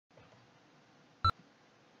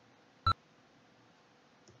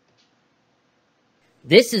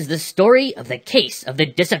This is the story of the case of the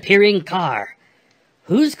disappearing car.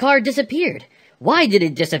 Whose car disappeared? Why did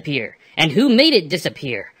it disappear? And who made it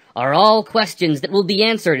disappear? Are all questions that will be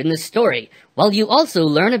answered in the story, while you also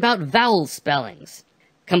learn about vowel spellings.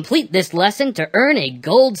 Complete this lesson to earn a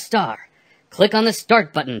gold star. Click on the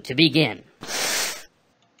Start button to begin.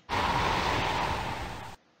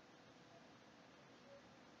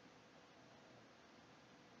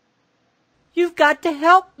 You've got to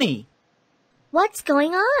help me. What's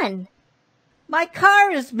going on? My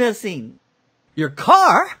car is missing. Your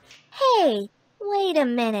car? Hey, wait a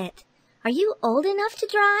minute. Are you old enough to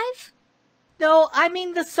drive? No, I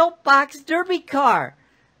mean the soapbox derby car.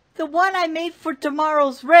 The one I made for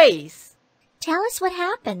tomorrow's race. Tell us what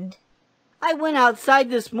happened. I went outside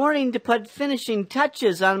this morning to put finishing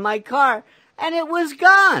touches on my car, and it was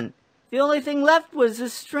gone. The only thing left was a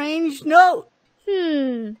strange note.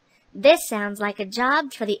 This sounds like a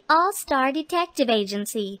job for the All-Star Detective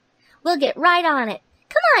Agency. We'll get right on it.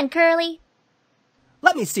 Come on, Curly.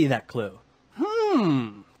 Let me see that clue.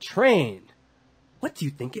 Train. What do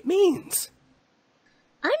you think it means?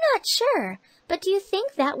 I'm not sure, but do you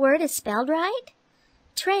think that word is spelled right?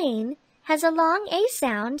 Train has a long A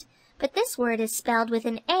sound, but this word is spelled with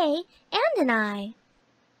an A and an I.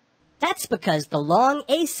 That's because the long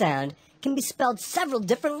A sound can be spelled several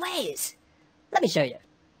different ways. Let me show you.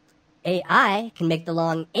 AI can make the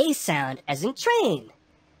long A sound as in train.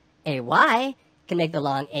 AY can make the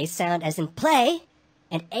long A sound as in play.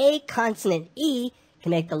 And A consonant E can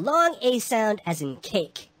make the long A sound as in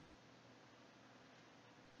cake.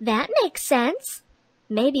 That makes sense.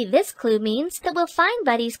 Maybe this clue means that we'll find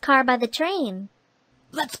Buddy's car by the train.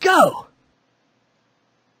 Let's go!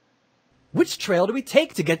 Which trail do we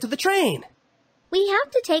take to get to the train? We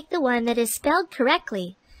have to take the one that is spelled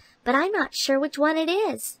correctly, but I'm not sure which one it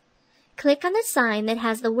is. Click on the sign that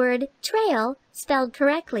has the word trail spelled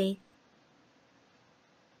correctly.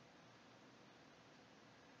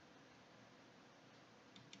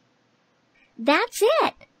 That's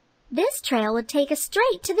it! This trail would take us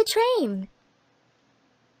straight to the train.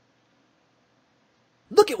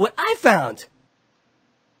 Look at what I found!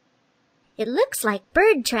 It looks like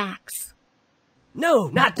bird tracks. No,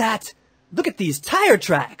 not that! Look at these tire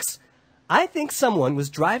tracks! I think someone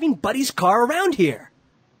was driving Buddy's car around here.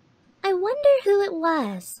 I wonder who it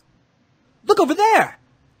was. Look over there!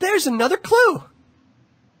 There's another clue!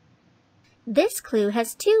 This clue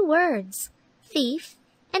has two words, thief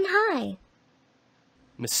and high.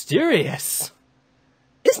 Mysterious.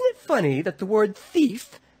 Isn't it funny that the word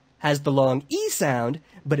thief has the long E sound,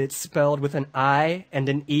 but it's spelled with an I and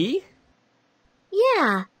an E?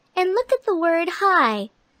 Yeah, and look at the word high.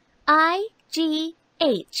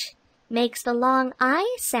 I-G-H makes the long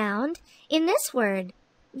I sound in this word.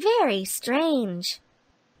 Very strange.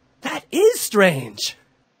 That is strange.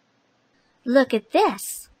 Look at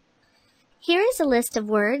this. Here is a list of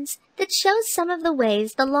words that shows some of the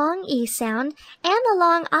ways the long E sound and the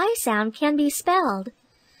long I sound can be spelled.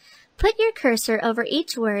 Put your cursor over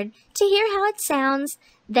each word to hear how it sounds,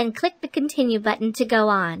 then click the Continue button to go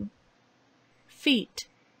on. Feet,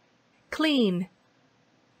 clean,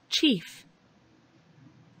 chief,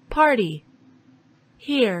 party,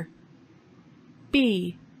 here,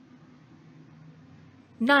 be,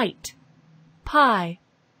 night, pie,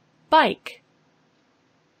 bike,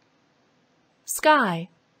 sky,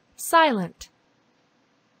 silent.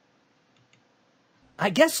 I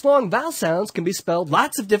guess long vowel sounds can be spelled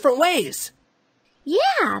lots of different ways.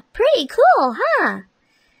 Yeah, pretty cool, huh?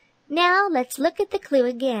 Now let's look at the clue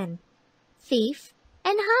again. Thief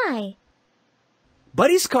and high.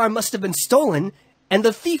 Buddy's car must have been stolen, and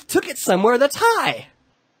the thief took it somewhere that's high.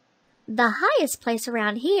 The highest place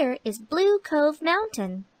around here is Blue Cove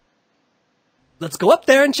Mountain. Let's go up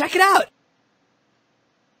there and check it out.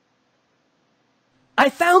 I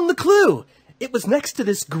found the clue. It was next to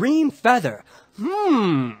this green feather.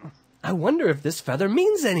 I wonder if this feather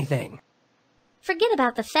means anything. Forget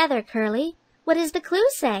about the feather, Curly. What does the clue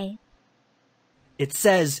say? It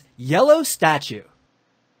says yellow statue.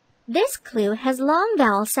 This clue has long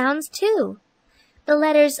vowel sounds too. The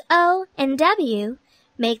letters O and W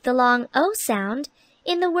make the long O sound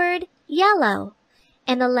in the word yellow,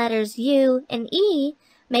 and the letters U and E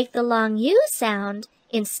make the long U sound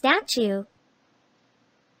in statue.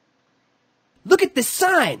 Look at this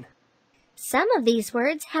sign. Some of these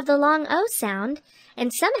words have the long O sound,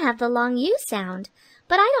 and some have the long U sound,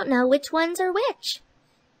 but I don't know which ones are which.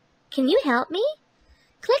 Can you help me?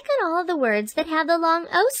 Click on all of the words that have the long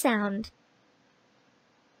O sound.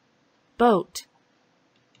 Boat,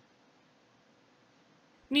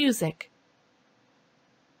 music,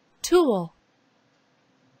 tool,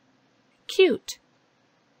 cute,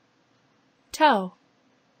 toe,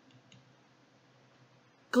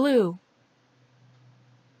 glue,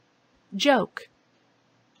 joke,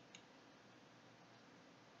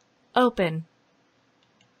 open,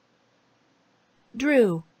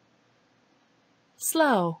 drew,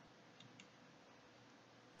 slow.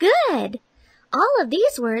 Good! All of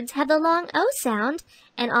these words have the long O sound,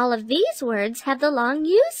 and all of these words have the long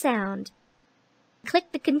U sound.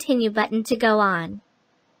 Click the Continue button to go on.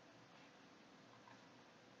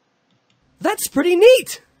 That's pretty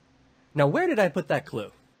neat! Now where did I put that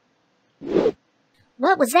clue?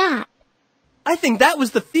 What was that? I think that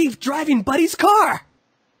was the thief driving Buddy's car!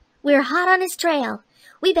 We're hot on his trail.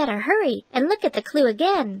 We better hurry and look at the clue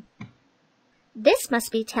again. This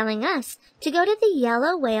must be telling us to go to the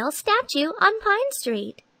yellow whale statue on Pine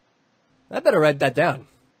Street. I better write that down.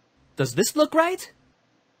 Does this look right?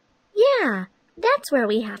 Yeah, that's where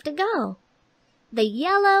we have to go. The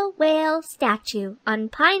yellow whale statue on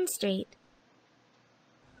Pine Street.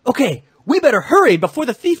 Okay, we better hurry before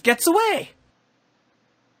the thief gets away.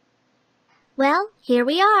 Well, here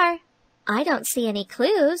we are. I don't see any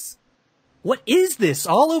clues. What is this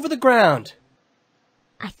all over the ground?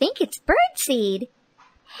 I think it's birdseed.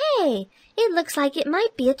 Hey, it looks like it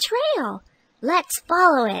might be a trail. Let's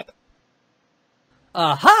follow it.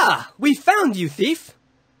 Aha! We found you, thief!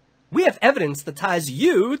 We have evidence that ties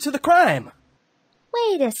you to the crime.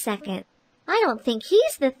 Wait a second. I don't think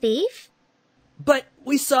he's the thief. But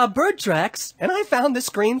we saw bird tracks, and I found this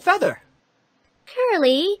green feather.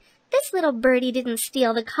 Curly, this little birdie didn't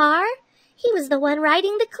steal the car. He was the one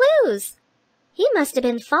writing the clues. He must have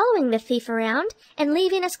been following the thief around and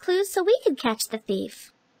leaving us clues so we could catch the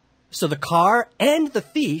thief. So the car and the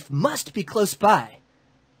thief must be close by.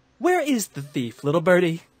 Where is the thief, little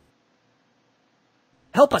birdie?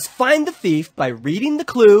 Help us find the thief by reading the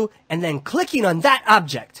clue and then clicking on that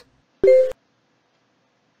object.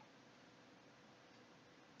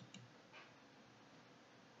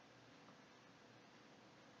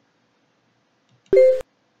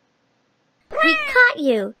 We caught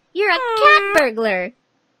you. You're a cat burglar.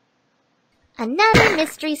 Another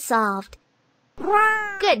mystery solved.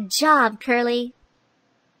 Good job, Curly.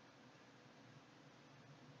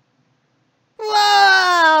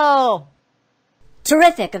 Whoa!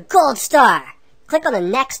 Terrific, a gold star. Click on the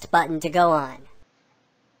Next button to go on.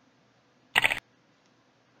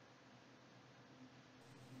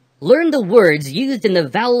 Learn the words used in the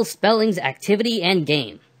vowel spellings activity and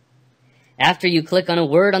game. After you click on a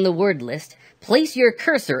word on the word list, place your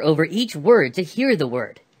cursor over each word to hear the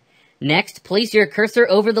word. Next, place your cursor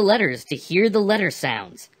over the letters to hear the letter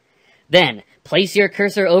sounds. Then, place your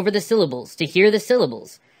cursor over the syllables to hear the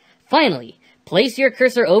syllables. Finally, place your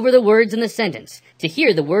cursor over the words in the sentence to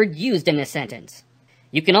hear the word used in a sentence.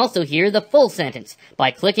 You can also hear the full sentence by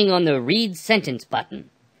clicking on the Read Sentence button.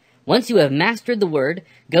 Once you have mastered the word,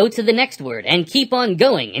 go to the next word and keep on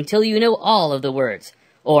going until you know all of the words.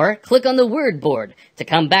 Or click on the word board to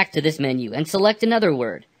come back to this menu and select another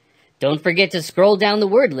word. Don't forget to scroll down the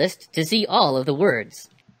word list to see all of the words.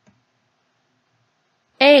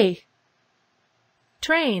 A.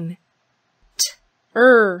 Train.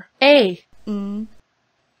 A.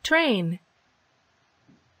 Train.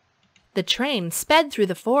 The train sped through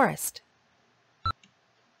the forest.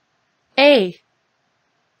 A.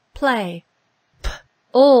 Play.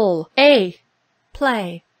 A.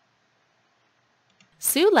 Play.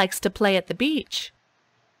 Sue likes to play at the beach.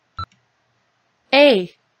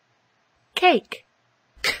 A. Cake.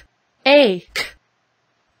 A.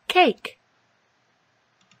 Cake.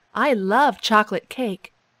 I love chocolate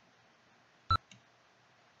cake.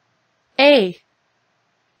 A.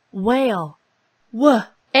 Whale.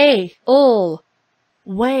 Whale.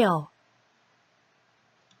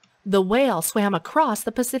 The whale swam across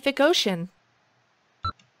the Pacific Ocean.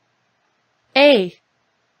 A.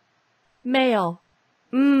 Mail.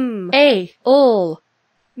 Mail.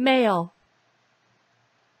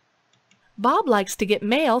 Bob likes to get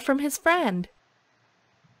mail from his friend.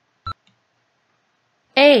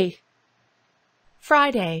 A.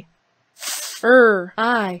 Friday.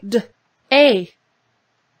 A.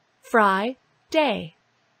 Fry day.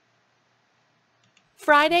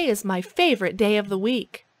 Friday is my favorite day of the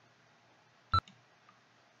week.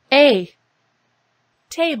 A.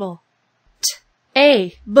 Table.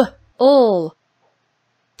 Table.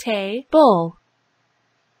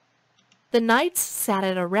 The knights sat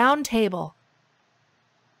at a round table.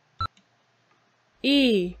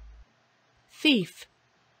 E. Thief.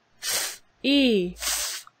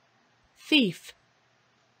 Thief.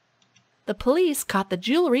 The police caught the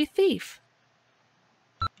jewelry thief.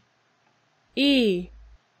 E.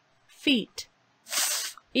 Feet.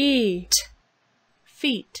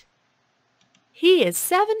 Feet. He is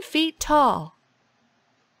 7 feet tall.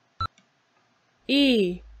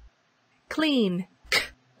 E. Clean.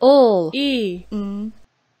 Ol. E.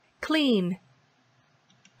 Clean.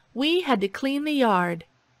 We had to clean the yard.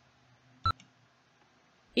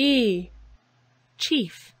 E.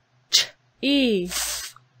 Chief. E.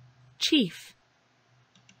 Chief.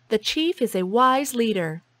 The chief is a wise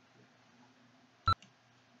leader.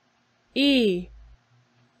 E.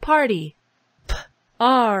 Party.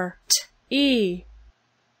 R. E.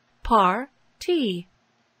 Party.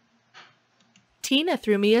 Tina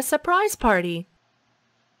threw me a surprise party.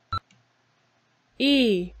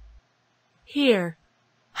 E. Here.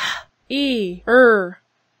 E.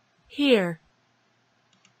 Here.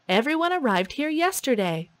 Everyone arrived here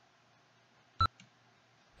yesterday.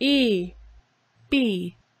 E.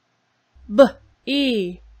 B.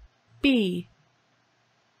 E. B.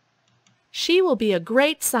 She will be a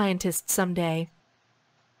great scientist someday.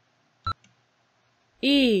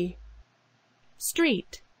 E.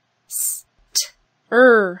 Street.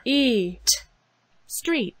 E.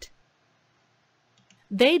 Street.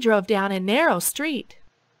 They drove down a narrow street.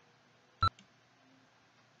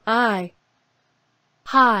 I.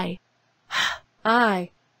 High. I.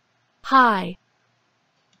 High.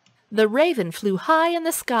 The raven flew high in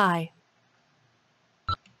the sky.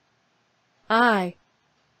 I.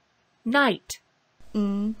 Night.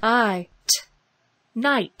 I.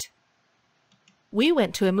 Night. We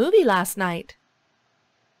went to a movie last night.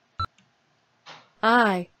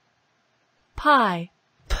 I. Pie.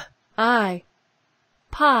 I.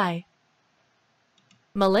 Pie.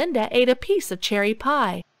 Melinda ate a piece of cherry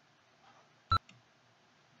pie.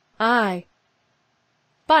 I.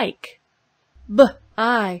 Bike.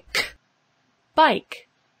 I. Bike.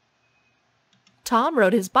 Tom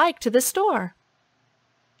rode his bike to the store.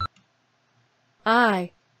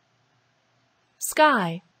 I.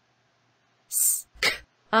 Sky.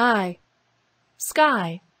 I.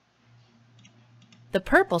 Sky. The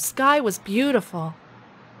purple sky was beautiful.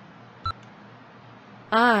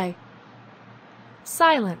 I.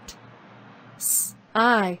 Silent.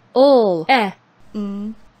 I. Ol.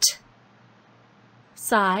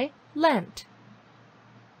 Silent.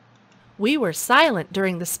 We were silent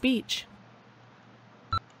during the speech.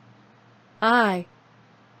 I.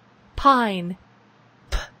 Pine.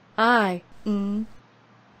 I.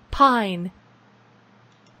 Pine.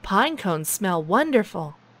 Pine cones smell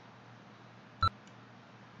wonderful.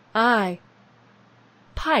 I.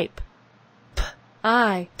 Pipe.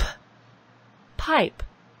 I. Pipe.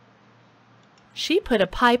 She put a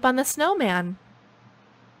pipe on the snowman.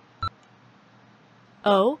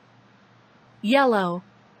 O. Yellow.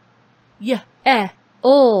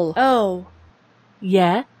 Ol. O.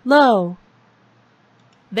 Yellow.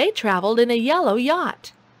 They traveled in a yellow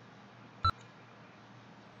yacht.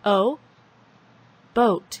 O.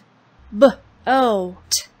 Boat. O.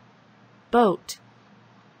 Boat.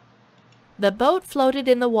 The boat floated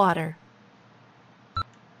in the water.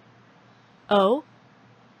 O.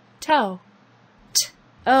 Toe.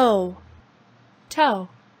 O. Toe.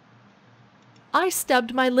 I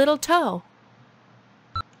stubbed my little toe.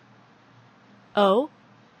 O.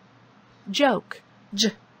 Joke.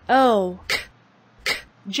 O.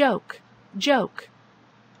 Joke. Joke.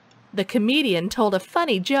 The comedian told a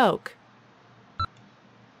funny joke.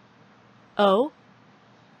 O.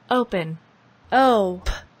 Open. O.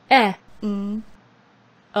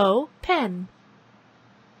 O. Pen.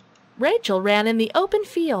 Rachel ran in the open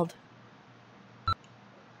field.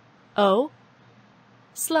 O.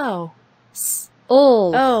 Slow.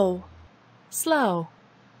 Ol. O. Slow.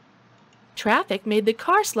 Traffic made the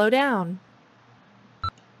car slow down.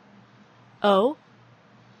 O.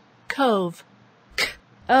 Cove.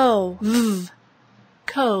 O.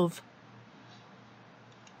 Cove.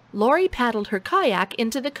 Lori paddled her kayak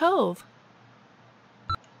into the cove.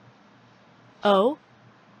 O.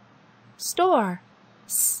 Store.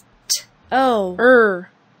 O.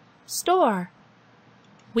 Store.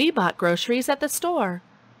 We bought groceries at the store.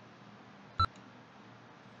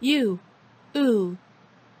 U. Ooh.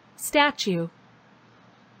 Statue.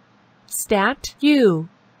 Stat-u.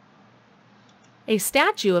 A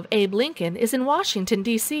statue of Abe Lincoln is in Washington,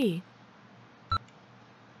 D.C.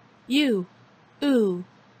 U. Ooh.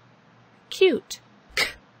 Cute.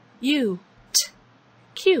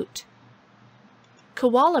 Cute.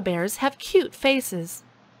 Koala bears have cute faces.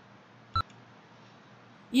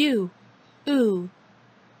 U. Ooh.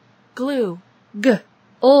 Glue.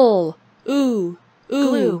 Ol. Ooh.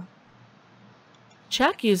 Glue.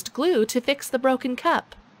 Chuck used glue to fix the broken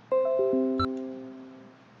cup.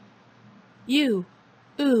 U.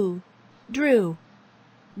 Ooh. Drew.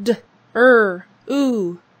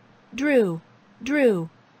 Ooh. Drew. drew.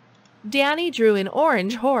 Danny drew an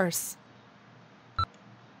orange horse.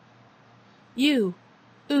 U,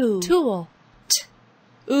 oo, tool.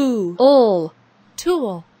 Ooh, ol,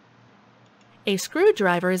 tool. A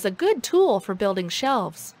screwdriver is a good tool for building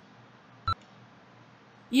shelves.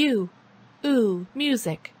 U, oo,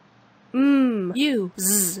 music. U,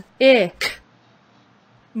 z, ik,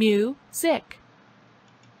 music.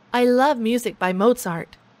 I love music by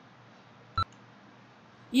Mozart.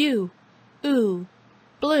 U, oo,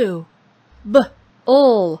 blue. b,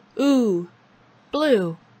 ol, oo,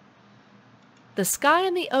 Blue. The sky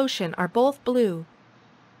and the ocean are both blue.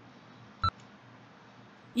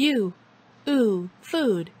 U, oo,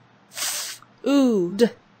 food.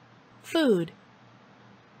 ood, Food.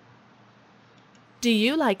 Do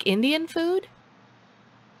you like Indian food?